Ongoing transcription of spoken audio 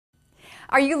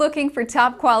Are you looking for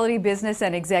top quality business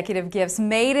and executive gifts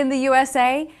made in the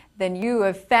USA? Then you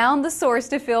have found the source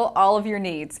to fill all of your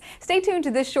needs. Stay tuned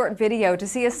to this short video to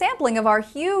see a sampling of our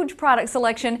huge product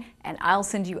selection, and I'll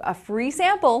send you a free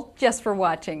sample just for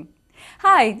watching.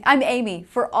 Hi, I'm Amy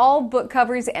for All Book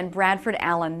Covers and Bradford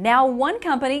Allen, now one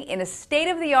company in a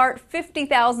state-of-the-art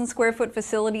 50,000 square foot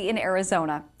facility in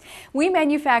Arizona. We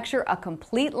manufacture a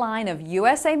complete line of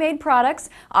USA-made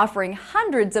products, offering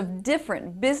hundreds of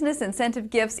different business incentive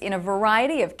gifts in a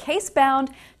variety of case-bound,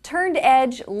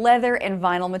 turned-edge, leather, and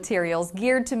vinyl materials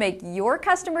geared to make your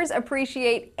customers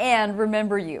appreciate and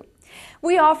remember you.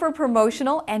 We offer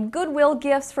promotional and goodwill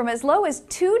gifts from as low as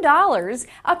 $2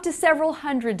 up to several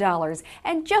 $100s,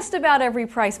 and just about every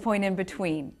price point in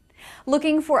between.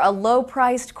 Looking for a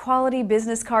low-priced quality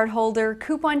business card holder,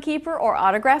 coupon keeper, or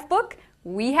autograph book?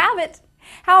 We have it.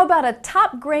 How about a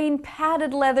top-grain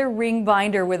padded leather ring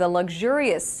binder with a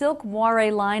luxurious silk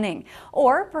moire lining?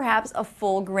 Or perhaps a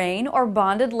full-grain or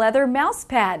bonded leather mouse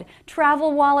pad,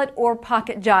 travel wallet, or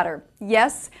pocket jotter?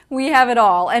 Yes, we have it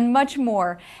all and much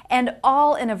more, and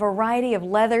all in a variety of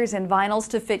leathers and vinyls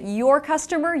to fit your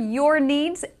customer, your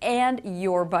needs, and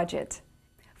your budget.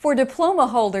 For diploma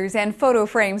holders and photo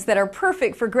frames that are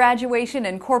perfect for graduation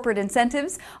and corporate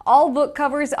incentives, All Book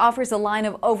Covers offers a line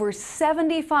of over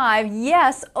 75,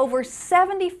 yes, over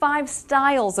 75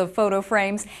 styles of photo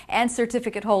frames and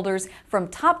certificate holders, from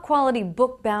top quality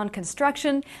book-bound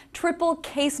construction, triple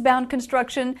case-bound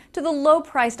construction, to the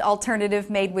low-priced alternative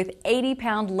made with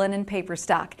 80-pound linen paper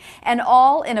stock, and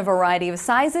all in a variety of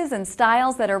sizes and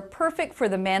styles that are perfect for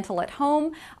the mantle at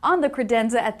home, on the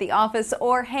credenza at the office,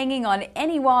 or hanging on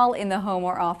any wall in the home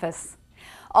or office.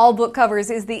 All Book Covers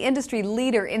is the industry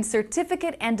leader in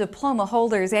certificate and diploma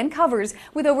holders and covers,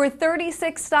 with over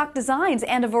 36 stock designs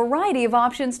and a variety of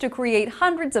options to create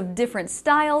hundreds of different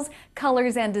styles,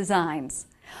 colors, and designs.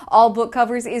 All Book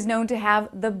Covers is known to have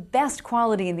the best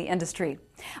quality in the industry.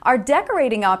 Our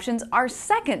decorating options are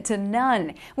second to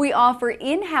none. We offer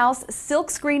in-house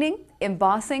silk screening,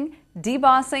 embossing,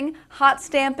 debossing, hot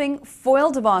stamping,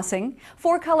 foil debossing,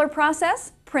 four-color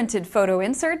process, printed photo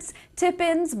inserts,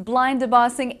 tip-ins, blind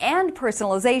debossing, and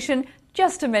personalization,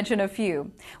 just to mention a few.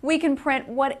 We can print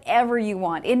whatever you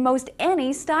want in most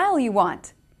any style you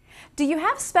want. Do you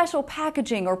have special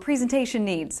packaging or presentation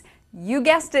needs? You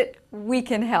guessed it, we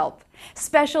can help.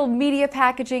 Special media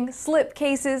packaging, slip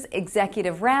cases,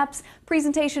 executive wraps,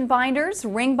 presentation binders,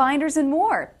 ring binders, and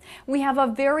more. We have a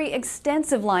very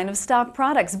extensive line of stock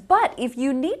products, but if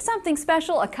you need something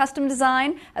special, a custom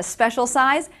design, a special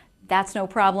size, that's no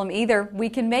problem either. We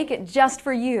can make it just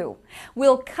for you.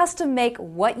 We'll custom make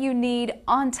what you need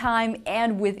on time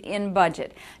and within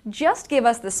budget. Just give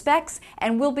us the specs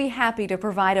and we'll be happy to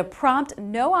provide a prompt,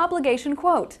 no obligation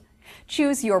quote.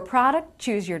 Choose your product,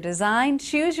 choose your design,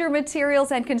 choose your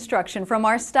materials and construction from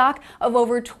our stock of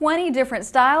over 20 different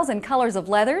styles and colors of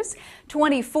leathers,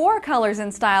 24 colors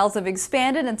and styles of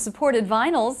expanded and supported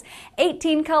vinyls,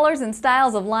 18 colors and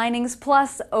styles of linings,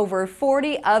 plus over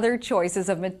 40 other choices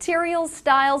of materials,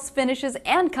 styles, finishes,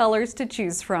 and colors to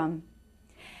choose from.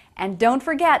 And don't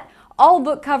forget, All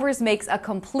Book Covers makes a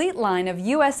complete line of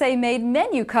USA-made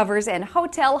menu covers and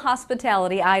hotel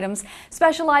hospitality items,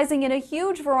 specializing in a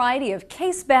huge variety of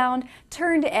case-bound,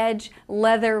 turned-edge,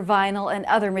 leather, vinyl, and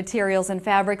other materials and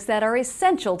fabrics that are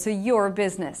essential to your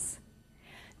business.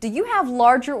 Do you have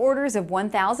larger orders of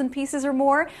 1,000 pieces or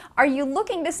more? Are you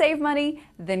looking to save money?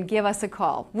 Then give us a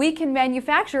call. We can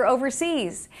manufacture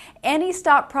overseas. Any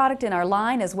stock product in our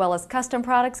line, as well as custom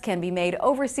products, can be made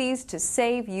overseas to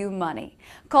save you money.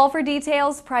 Call for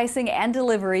details, pricing, and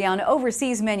delivery on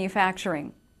overseas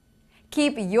manufacturing.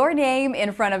 Keep your name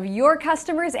in front of your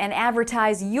customers and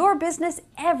advertise your business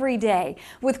every day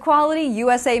with quality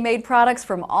USA-made products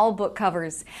from All Book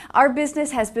Covers. Our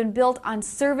business has been built on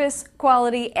service,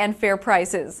 quality, and fair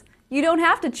prices. You don't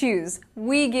have to choose.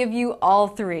 We give you all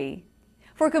three.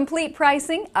 For complete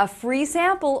pricing, a free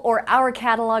sample, or our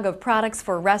catalog of products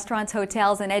for restaurants,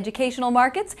 hotels, and educational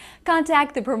markets,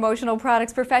 contact the promotional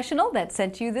products professional that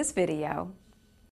sent you this video.